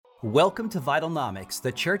Welcome to Vitalnomics,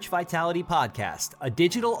 the Church Vitality Podcast, a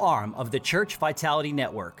digital arm of the Church Vitality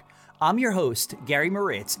Network. I'm your host, Gary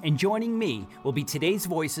Moritz, and joining me will be today's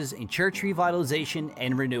voices in church revitalization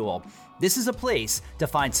and renewal. This is a place to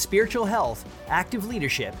find spiritual health, active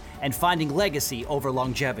leadership, and finding legacy over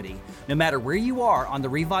longevity. No matter where you are on the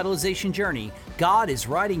revitalization journey, God is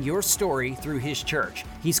writing your story through His church.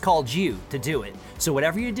 He's called you to do it. So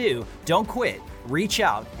whatever you do, don't quit, reach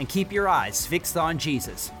out, and keep your eyes fixed on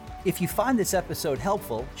Jesus. If you find this episode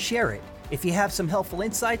helpful, share it. If you have some helpful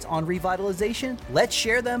insights on revitalization, let's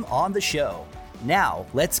share them on the show. Now,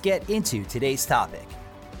 let's get into today's topic.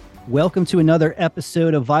 Welcome to another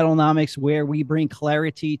episode of Vitalnomics, where we bring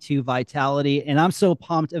clarity to vitality. And I'm so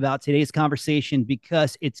pumped about today's conversation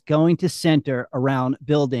because it's going to center around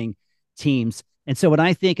building teams. And so when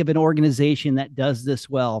I think of an organization that does this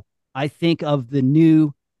well, I think of the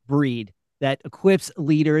new breed that equips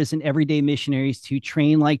leaders and everyday missionaries to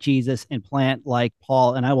train like Jesus and plant like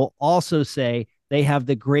Paul. And I will also say they have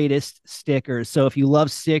the greatest stickers. So if you love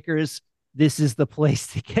stickers, this is the place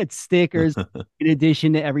to get stickers in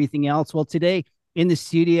addition to everything else. Well, today in the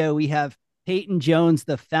studio, we have Peyton Jones,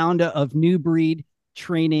 the founder of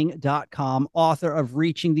newbreedtraining.com, author of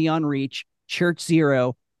Reaching the Unreached, Church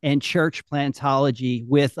Zero, and Church Plantology,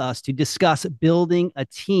 with us to discuss building a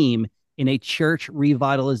team in a church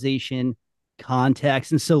revitalization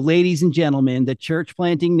context. And so, ladies and gentlemen, the church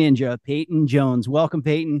planting ninja, Peyton Jones. Welcome,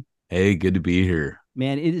 Peyton. Hey, good to be here.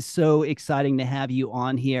 Man, it is so exciting to have you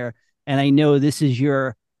on here. And I know this is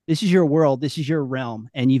your world, this is your realm,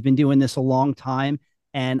 and you've been doing this a long time.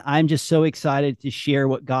 And I'm just so excited to share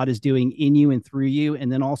what God is doing in you and through you,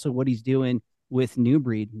 and then also what He's doing with New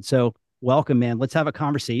Breed. And so, welcome, man. Let's have a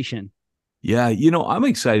conversation. Yeah, I'm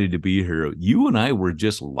excited to be here. You and I were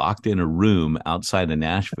just locked in a room outside of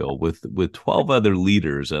Nashville with 12 other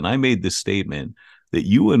leaders. And I made the statement that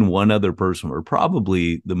you and one other person were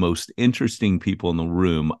probably the most interesting people in the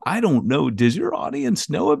room. I don't know. Does your audience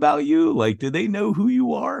know about you? Like, do they know who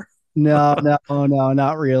you are? No,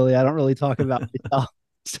 not really. I don't really talk about myself.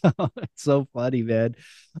 So it's so funny, man.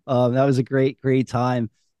 That was a great time.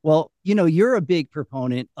 Well, you're a big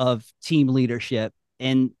proponent of team leadership.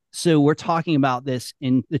 And so we're talking about this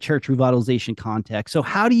in the church revitalization context. So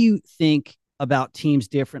how do you think about teams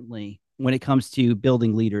differently when it comes to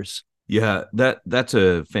building leaders? Yeah, that's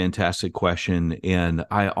a fantastic question. And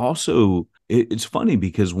I also, it's funny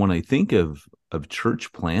because when I think of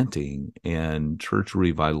church planting and church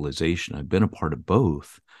revitalization, I've been a part of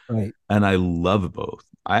both. Right. And I love both.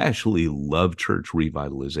 I actually love church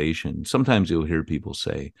revitalization. Sometimes you'll hear people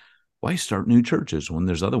say, why start new churches when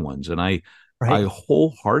there's other ones? And I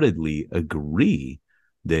wholeheartedly agree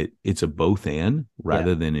that it's a both and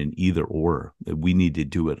rather than an either or. That we need to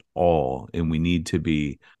do it all, and we need to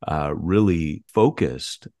be really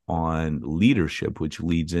focused on leadership, which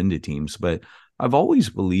leads into teams. But I've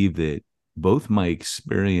always believed that both my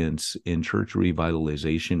experience in church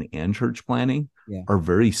revitalization and church planning are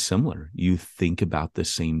very similar. You think about the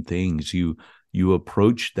same things. You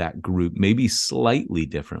approach that group maybe slightly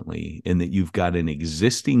differently in that you've got an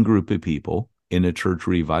existing group of people in a church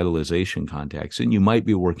revitalization context, and you might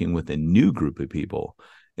be working with a new group of people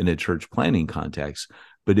in a church planning context.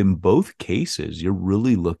 But in both cases, you're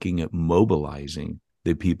really looking at mobilizing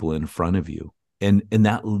the people in front of you. And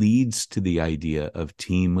that leads to the idea of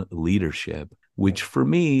team leadership, which for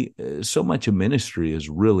me, so much of ministry is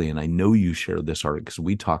really, and I know you share this art because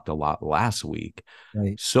we talked a lot last week,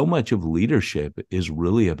 so much of leadership is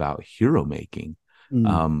really about hero making,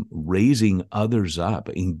 raising others up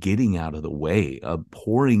and getting out of the way,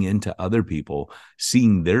 pouring into other people,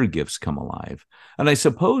 seeing their gifts come alive. And I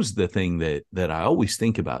suppose the thing that I always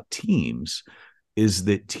think about teams is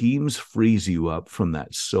that teams frees you up from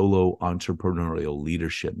that solo entrepreneurial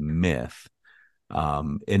leadership myth.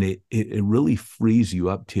 And it really frees you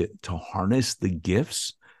up to harness the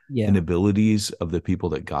gifts and abilities of the people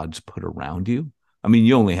that God's put around you. I mean,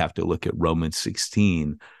 you only have to look at Romans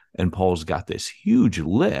 16, and Paul's got this huge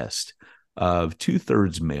list of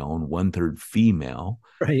 2/3 male and 1/3 female.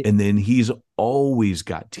 Right. And then he's always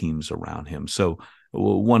got teams around him. So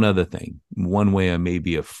one other thing, one way I may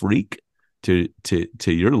be a freak to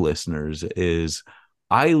your listeners is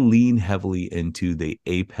I lean heavily into the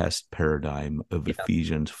APEST paradigm of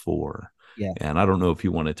Ephesians 4. Yeah. And I don't know if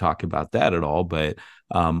you want to talk about that at all, but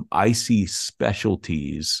I see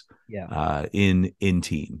specialties in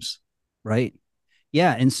teams. Right.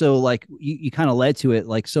 Yeah. And so like you kind of led to it,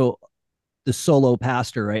 like, so the solo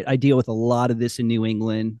pastor, right? I deal with a lot of this in New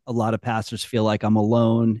England. A lot of pastors feel like I'm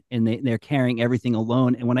alone and they're carrying everything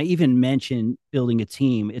alone. And when I even mention building a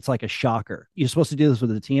team, it's like a shocker. You're supposed to do this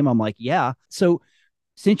with a team. I'm like, yeah. So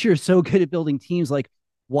since you're so good at building teams, like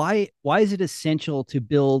why is it essential to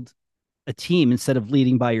build a team instead of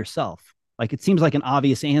leading by yourself? Like it seems like an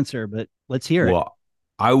obvious answer, but let's hear it. Well,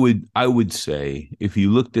 I would say if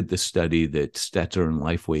you looked at the study that Stetzer and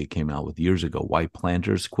Lifeway came out with years ago, why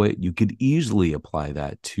planters quit, you could easily apply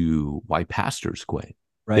that to why pastors quit.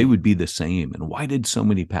 They Right. would be the same. And why did so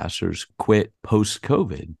many pastors quit post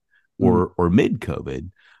COVID Mm, or mid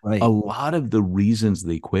COVID? A right. lot of the reasons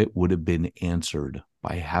they quit would have been answered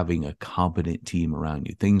by having a competent team around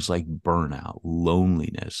you. Things like burnout,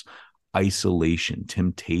 loneliness, isolation,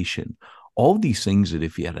 temptation, all these things that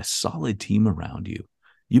if you had a solid team around you,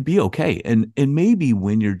 you'd be okay. And maybe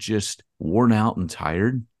when you're just worn out and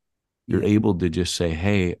tired, you're Yeah. able to just say,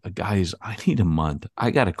 hey, guys, I need a month. I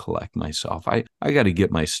got to collect myself. I got to get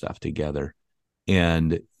my stuff together.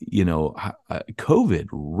 And, COVID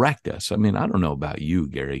wrecked us. I mean, I don't know about you,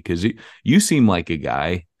 Gary, because you seem like a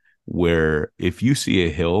guy where if you see a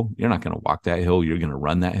hill, you're not going to walk that hill. You're going to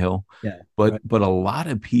run that hill. Yeah. But, Right. but a lot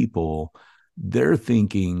of people, they're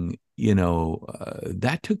thinking,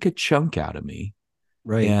 that took a chunk out of me.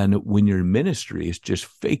 Right. And when you're in ministry, it's just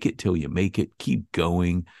fake it till you make it, keep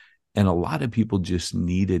going. And a lot of people just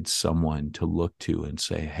needed someone to look to and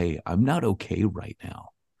say, hey, I'm not okay right now.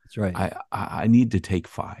 That's right. I need to take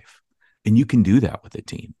 5. And you can do that with a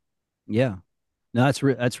team. Yeah. No,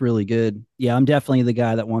 that's really good. Yeah, I'm definitely the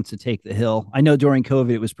guy that wants to take the hill. I know during COVID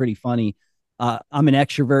it was pretty funny. I'm an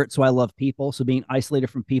extrovert, so I love people. So being isolated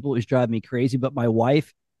from people was driving me crazy. But my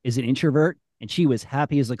wife is an introvert, and she was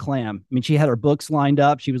happy as a clam. I mean, she had her books lined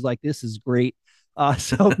up. She was like, "This is great."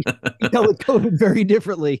 So we dealt with COVID very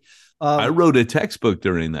differently. I Um, wrote a textbook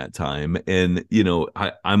during that time, and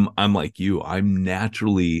I'm like you. I'm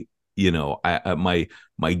naturally,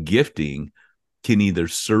 my gifting can either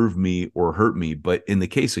serve me or hurt me. But in the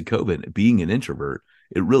case of COVID, being an introvert,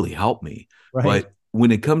 it really helped me. right. But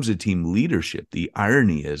when it comes to team leadership, the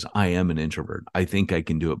irony is I am an introvert. I think I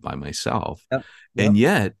can do it by myself. Yep. Yep. And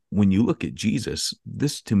yet, when you look at Jesus,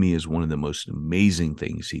 this to me is one of the most amazing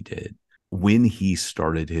things he did. When he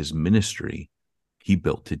started his ministry, he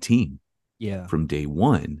built a team Yeah. from day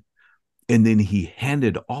one. And then he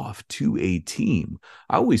handed off to a team.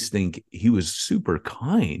 I always think he was super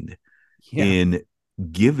kind Yeah. in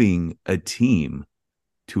giving a team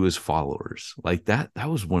to his followers. Like that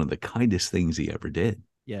was one of the kindest things he ever did.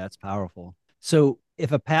 Yeah, it's powerful. So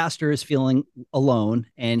if a pastor is feeling alone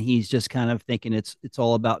and he's just kind of thinking it's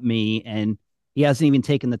all about me and he hasn't even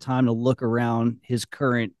taken the time to look around his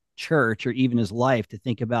current church or even his life to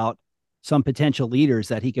think about some potential leaders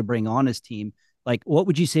that he could bring on his team, like what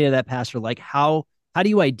would you say to that pastor? Like how do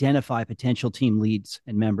you identify potential team leads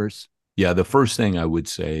and members? Yeah, the first thing I would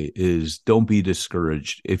say is don't be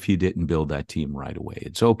discouraged if you didn't build that team right away.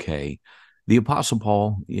 It's okay. The Apostle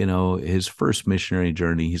Paul, his first missionary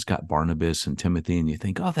journey, he's got Barnabas and Timothy, and you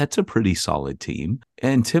think, oh, that's a pretty solid team.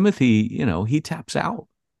 And Timothy, he taps out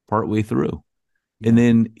partway through. And Yeah.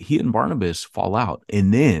 then he and Barnabas fall out.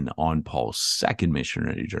 And then on Paul's second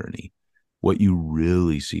missionary journey, what you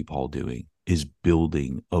really see Paul doing is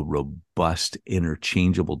building a robust,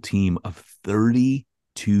 interchangeable team of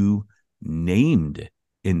 32 named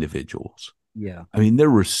individuals. Yeah. I mean,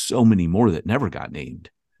 there were so many more that never got named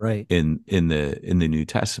Right. in the New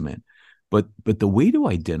Testament. But the way to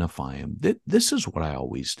identify them, this is what I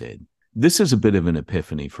always did. This is a bit of an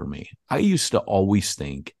epiphany for me. I used to always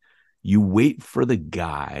think you wait for the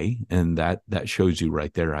guy, and that shows you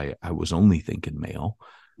right there. I was only thinking male.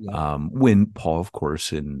 Yeah. When Paul, of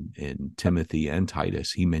course, in Timothy and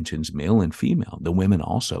Titus, he mentions male and female, the women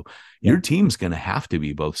also. Yeah. Your team's going to have to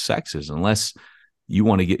be both sexes, unless you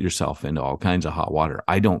want to get yourself into all kinds of hot water.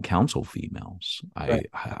 I don't counsel females. Right.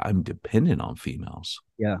 I'm dependent on females.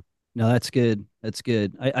 Yeah. No, that's good. That's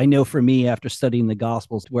good. I know for me, after studying the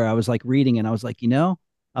Gospels, where I was like reading and I was like,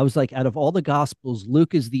 I was like, out of all the Gospels,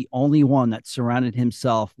 Luke is the only one that surrounded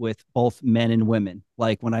himself with both men and women.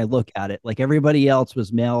 Like when I look at it, like everybody else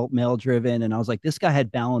was male driven. And I was like, this guy had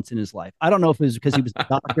balance in his life. I don't know if it was because he was a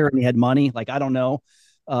doctor and he had money. Like, I don't know.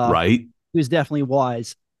 Uh, Right? he was definitely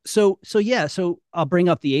wise. So yeah, so I'll bring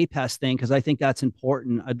up the APES thing because I think that's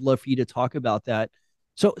important. I'd love for you to talk about that.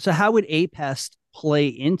 So how would APES play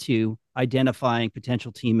into identifying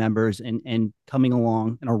potential team members and coming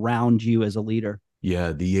along and around you as a leader?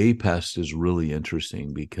 Yeah, the APEST is really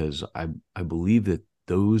interesting because I believe that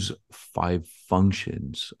those 5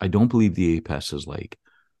 functions, I don't believe the APEST is like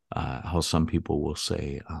how some people will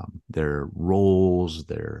say their roles,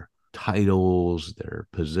 their titles, their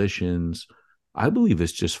positions. I believe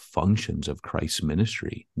it's just functions of Christ's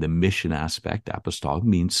ministry. The mission aspect, apostolic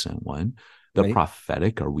means sent one. The Right.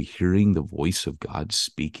 prophetic, are we hearing the voice of God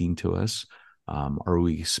speaking to us? Are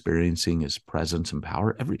we experiencing his presence and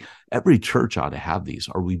power? Every church ought to have these.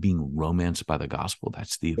 Are we being romanced by the gospel?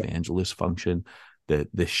 That's the evangelist function.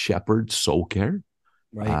 The shepherd, soul care.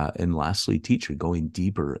 Right. And lastly, teacher, going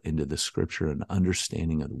deeper into the scripture and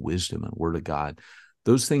understanding of the wisdom and word of God.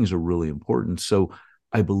 Those things are really important. So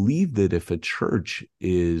I believe that if a church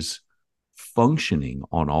is functioning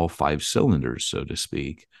on all five cylinders, so to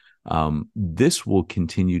speak, this will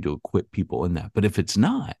continue to equip people in that. But if it's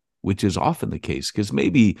not, which is often the case, because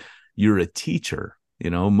maybe you're a teacher,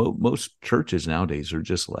 most churches nowadays are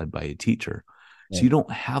just led by a teacher. Right. So you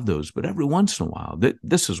don't have those, but every once in a while,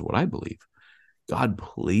 this is what I believe. God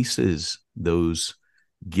places those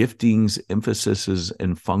giftings, emphases,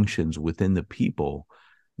 and functions within the people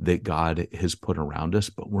that God has put around us,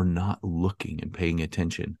 but we're not looking and paying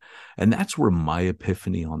attention. And that's where my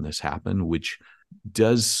epiphany on this happened, which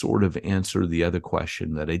does sort of answer the other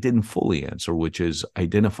question that I didn't fully answer, which is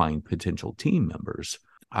identifying potential team members.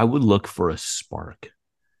 I would look for a spark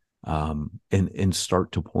and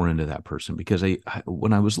start to pour into that person, because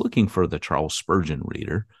when I was looking for the Charles Spurgeon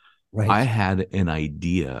reader, right, I had an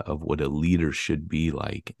idea of what a leader should be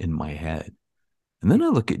like in my head. And then I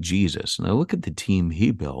look at Jesus and I look at the team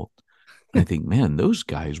he built, and I think, man, those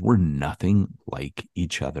guys were nothing like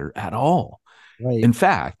each other at all. Right. In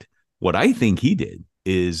fact, what I think he did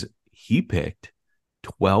is he picked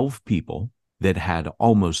 12 people that had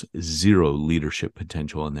almost zero leadership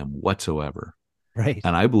potential in them whatsoever. Right.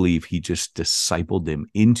 And I believe he just discipled them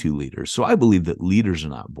into leaders. So I believe that leaders are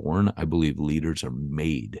not born. I believe leaders are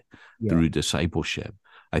made through discipleship.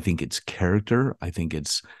 I think it's character. I think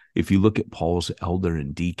it's, if you look at Paul's elder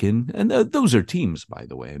and deacon, and those are teams, by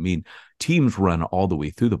the way. I mean, teams run all the way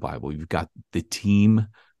through the Bible. You've got the team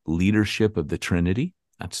leadership of the Trinity.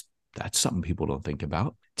 That's something people don't think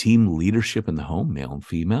about. Team leadership in the home, male and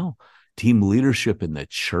female. Team leadership in the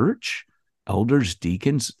church, elders,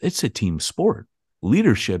 deacons. It's a team sport.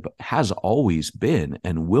 Leadership has always been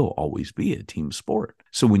and will always be a team sport.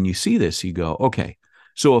 So when you see this, you go, okay,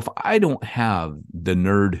 so if I don't have the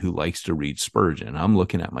nerd who likes to read Spurgeon, I'm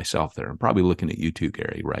looking at myself there. I'm probably looking at you too,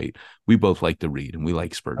 Gary, right? We both like to read and we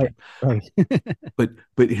like Spurgeon. Right.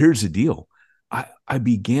 But here's the deal.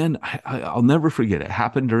 I'll never forget, it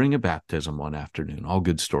happened during a baptism one afternoon. All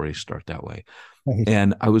good stories start that way. Right.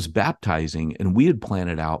 And I was baptizing, and we had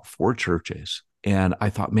planted out 4 churches. And I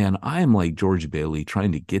thought, man, I am like George Bailey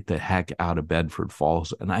trying to get the heck out of Bedford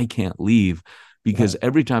Falls, and I can't leave because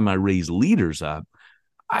every time I raise leaders up,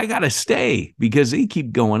 I got to stay because they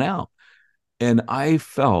keep going out. And I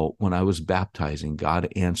felt when I was baptizing, God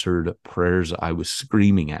answered prayers. I was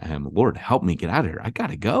screaming at him, Lord, help me get out of here. I got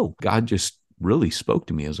to go. God just really spoke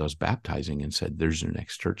to me as I was baptizing and said, there's your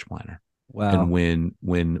next church planner. Wow. And when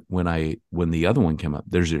the other one came up,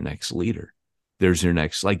 there's your next leader. There's your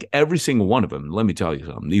next, like every single one of them. Let me tell you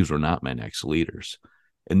something. These were not my next leaders.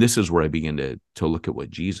 And this is where I began to look at what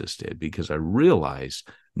Jesus did, because I realized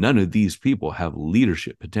none of these people have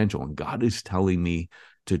leadership potential. And God is telling me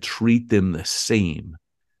to treat them the same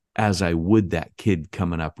as I would that kid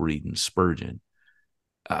coming up reading Spurgeon.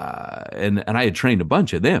 And I had trained a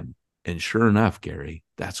bunch of them. And sure enough, Gary,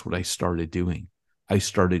 that's what I started doing. I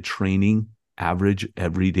started training average,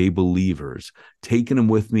 everyday believers, taking them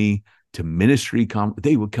with me to ministry.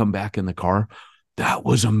 They would come back in the car. That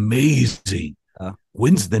was amazing.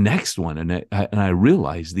 When's the next one? And I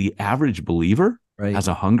realized the average believer has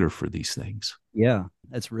a hunger for these things. Yeah,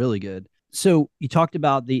 that's really good. So you talked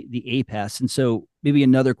about the APAS. And so maybe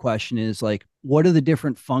another question is like, what are the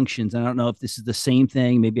different functions? I don't know if this is the same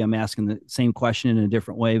thing. Maybe I'm asking the same question in a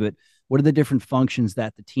different way, but what are the different functions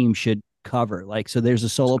that the team should cover? Like, so there's a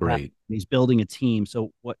solo pastor, he's building a team.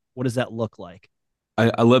 So what does that look like?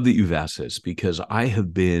 I love that you've asked this, because I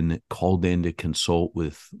have been called in to consult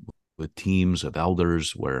with teams of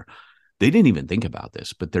elders where they didn't even think about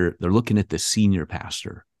this, but they're looking at the senior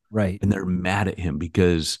pastor. Right. And they're mad at him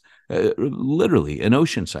because literally in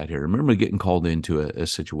Oceanside here, I remember getting called into a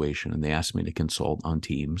situation, and they asked me to consult on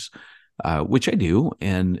teams, which I do.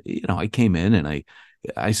 And, I came in and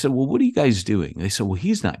I said, well, what are you guys doing? They said, well,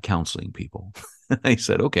 he's not counseling people. I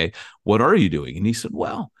said, okay, what are you doing? And he said,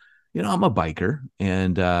 well, I'm a biker,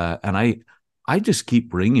 and I just keep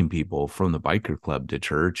bringing people from the biker club to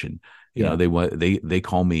church, and they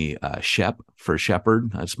call me Shep for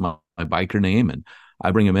Shepherd. That's my biker name, and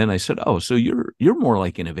I bring them in. I said, oh, so you're more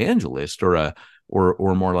like an evangelist, or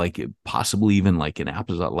more like possibly even like an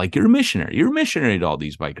apostolic, like you're a missionary. You're a missionary to all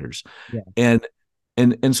these bikers, and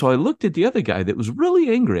so I looked at the other guy that was really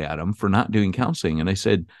angry at him for not doing counseling, and I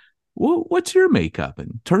said, well, what's your makeup?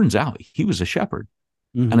 And turns out he was a shepherd.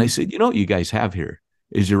 Mm-hmm. And I said, what you guys have here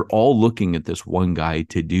is you're all looking at this one guy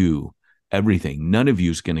to do everything. None of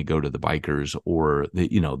you is going to go to the bikers or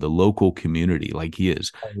the local community like he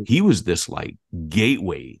is. Right. He was this like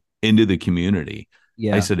gateway into the community. I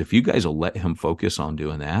Yeah. said, if you guys will let him focus on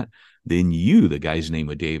doing that, then you, the guy's name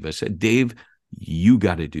was Dave. I said, Dave, you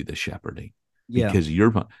got to do the shepherding Yeah. because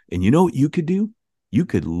and you know what you could do? You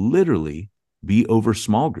could literally be over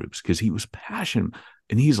small groups because he was passionate.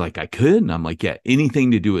 And he's like, I could. And I'm like, yeah,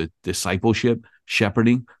 anything to do with discipleship,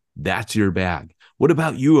 shepherding, that's your bag. What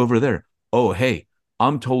about you over there? Oh, hey,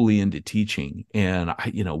 I'm totally into teaching. And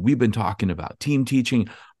we've been talking about team teaching.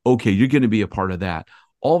 Okay, you're going to be a part of that.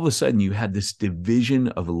 All of a sudden you had this division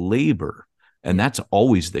of labor. And Yeah. that's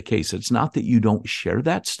always the case. It's not that you don't share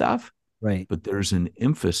that stuff, Right. but there's an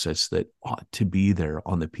emphasis that ought to be there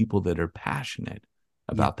on the people that are passionate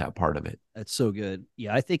Yeah. about that part of it. That's so good.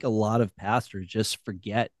 Yeah. I think a lot of pastors just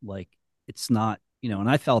forget, like, it's not, and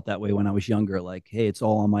I felt that way when I was younger, like, hey, it's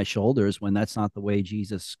all on my shoulders, when that's not the way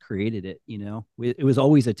Jesus created it. It was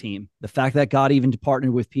always a team. The fact that God even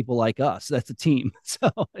partnered with people like us, that's a team.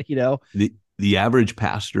 So, The average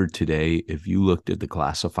pastor today, if you looked at the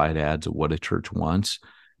classified ads of what a church wants,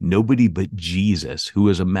 nobody but Jesus, who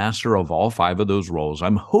is a master of all five of those roles.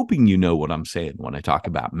 I'm hoping you know what I'm saying when I talk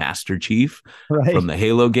about Master Chief from right. the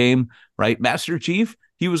Halo game, right? Master Chief,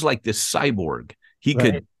 he was like this cyborg. He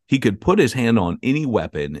Right. could put his hand on any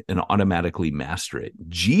weapon and automatically master it.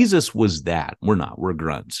 Jesus was that. We're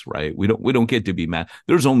grunts, right? We don't get to be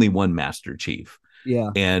there's only one Master Chief.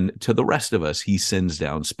 Yeah. And to the rest of us, he sends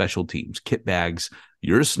down special teams, kit bags.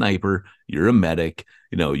 You're a sniper, you're a medic,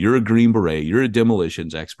 you're a Green Beret, you're a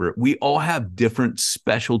demolitions expert. We all have different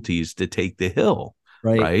specialties to take the hill,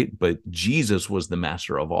 Right. right? But Jesus was the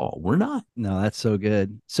master of all. We're not. No, that's so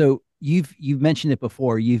good. So you've mentioned it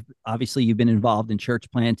before. You've been involved in church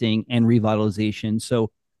planting and revitalization.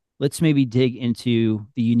 So let's maybe dig into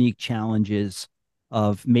the unique challenges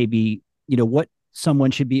of maybe, what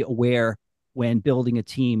someone should be aware when building a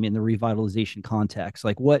team in the revitalization context.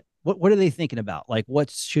 Like what are they thinking about? Like what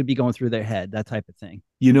should be going through their head, that type of thing.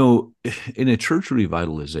 In a church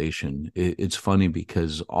revitalization, it's funny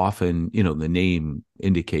because often, the name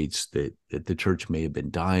indicates that the church may have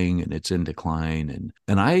been dying and it's in decline.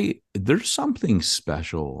 And there's something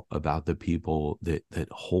special about the people that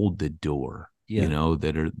hold the door, Yeah.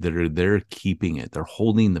 that are there keeping it. They're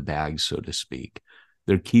holding the bag, so to speak.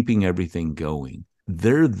 They're keeping everything going.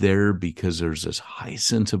 They're there because there's this high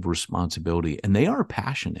sense of responsibility and they are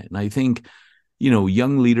passionate. And I think,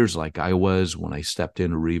 young leaders like I was when I stepped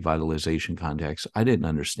into revitalization context, I didn't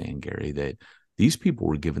understand, Gary, that these people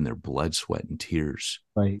were giving their blood, sweat, and tears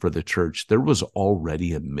Right. for the church. There was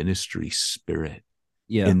already a ministry spirit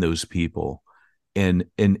Yeah. in those people. And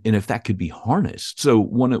if that could be harnessed. So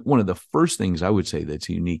one of the first things I would say that's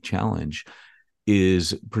a unique challenge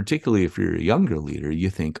is, particularly if you're a younger leader, you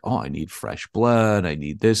think, oh, I need fresh blood, I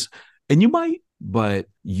need this. And you might, but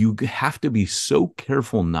you have to be so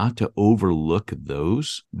careful not to overlook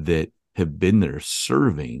those that have been there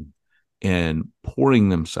serving and pouring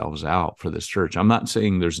themselves out for this church. I'm not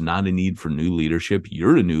saying there's not a need for new leadership.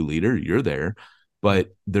 You're a new leader, you're there.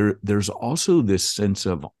 But there's also this sense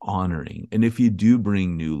of honoring. And if you do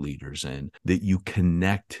bring new leaders in, that you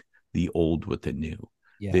connect the old with the new.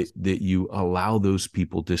 Yes. That you allow those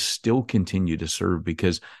people to still continue to serve,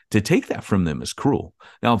 because to take that from them is cruel.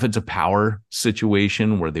 Now, if it's a power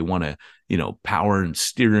situation where they want to, power and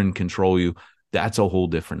steer and control you, that's a whole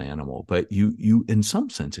different animal. But you, in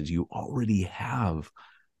some senses, you already have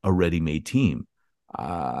a ready-made team.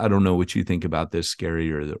 I don't know what you think about this,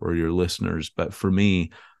 Gary, or your listeners, but for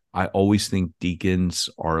me, I always think deacons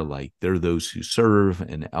are like, they're those who serve,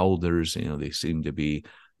 and elders, they seem to be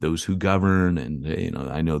those who govern. And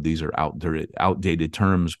I know these are outdated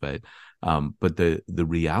terms, but the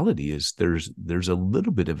reality is there's a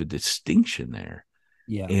little bit of a distinction there.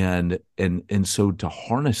 Yeah. And so to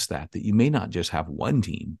harness that you may not just have one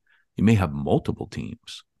team, you may have multiple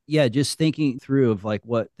teams. Yeah, just thinking through of like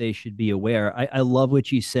what they should be aware. I love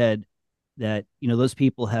what you said, that those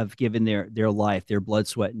people have given their life, their blood,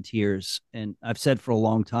 sweat, and tears. And I've said for a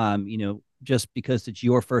long time, just because it's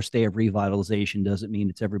your first day of revitalization doesn't mean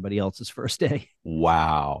it's everybody else's first day.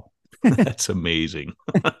 Wow. That's amazing.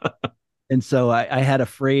 And so I had a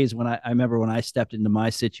phrase when I remember when I stepped into my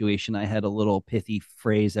situation, I had a little pithy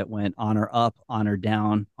phrase that went honor up, honor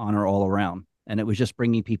down, honor all around. And it was just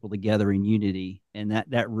bringing people together in unity. And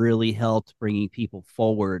that really helped bringing people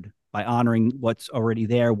forward by honoring what's already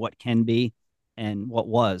there, what can be, and what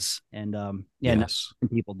was. And yeah, not Yes. bring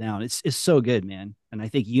people down. It's so good, man. And I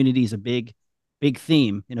think unity is a big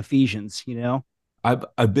theme in Ephesians,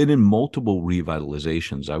 I've been in multiple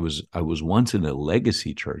revitalizations. I was once in a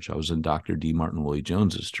legacy church. I was in Dr. D. Martin Lloyd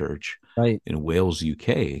Jones's church in Wales,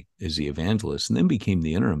 UK, as the evangelist, and then became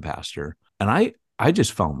the interim pastor. And I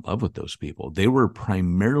just fell in love with those people. They were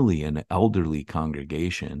primarily an elderly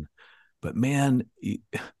congregation, but man,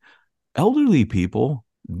 elderly people,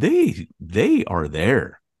 they are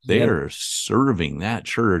there. They are serving that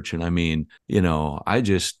church. And I mean,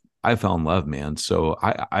 I fell in love, man. So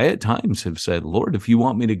I at times have said, Lord, if you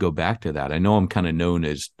want me to go back to that, I know I'm kind of known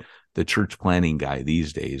as the church planning guy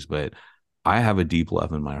these days, but I have a deep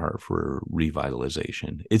love in my heart for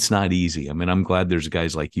revitalization. It's not easy. I mean, I'm glad there's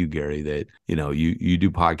guys like you, Gary, that, you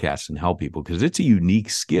do podcasts and help people because it's a unique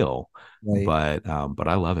skill, but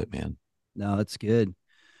I love it, man. No, it's good.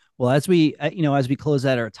 Well, as we close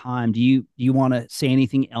out our time, do you want to say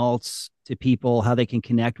anything else to people, how they can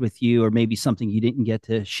connect with you, or maybe something you didn't get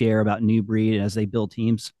to share about New Breed as they build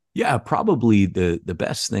teams? Yeah, probably the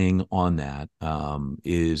best thing on that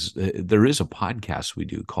is there is a podcast we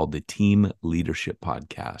do called the Team Leadership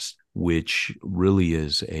Podcast, which really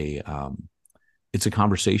is it's a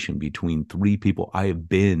conversation between three people I have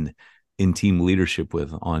been in team leadership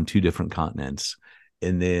with on 2 different continents.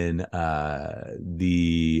 And then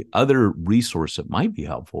the other resource that might be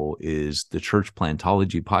helpful is the Church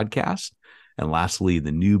Plantology podcast. And lastly,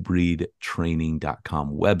 the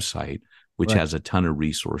newbreedtraining.com website, which has a ton of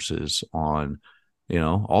resources on,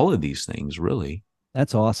 all of these things, really.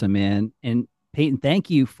 That's awesome, man. And Peyton, thank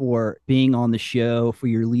you for being on the show, for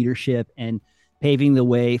your leadership and paving the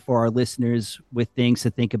way for our listeners with things to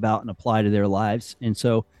think about and apply to their lives. And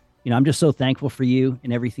so, I'm just so thankful for you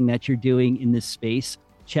and everything that you're doing in this space.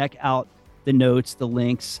 Check out the notes, the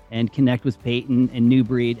links, and connect with Peyton and New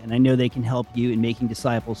Breed. And I know they can help you in making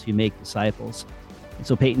disciples who make disciples. And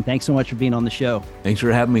so, Peyton, thanks so much for being on the show. Thanks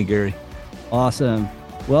for having me, Gary. Awesome.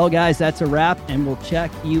 Well, guys, that's a wrap, and we'll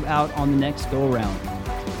check you out on the next go around.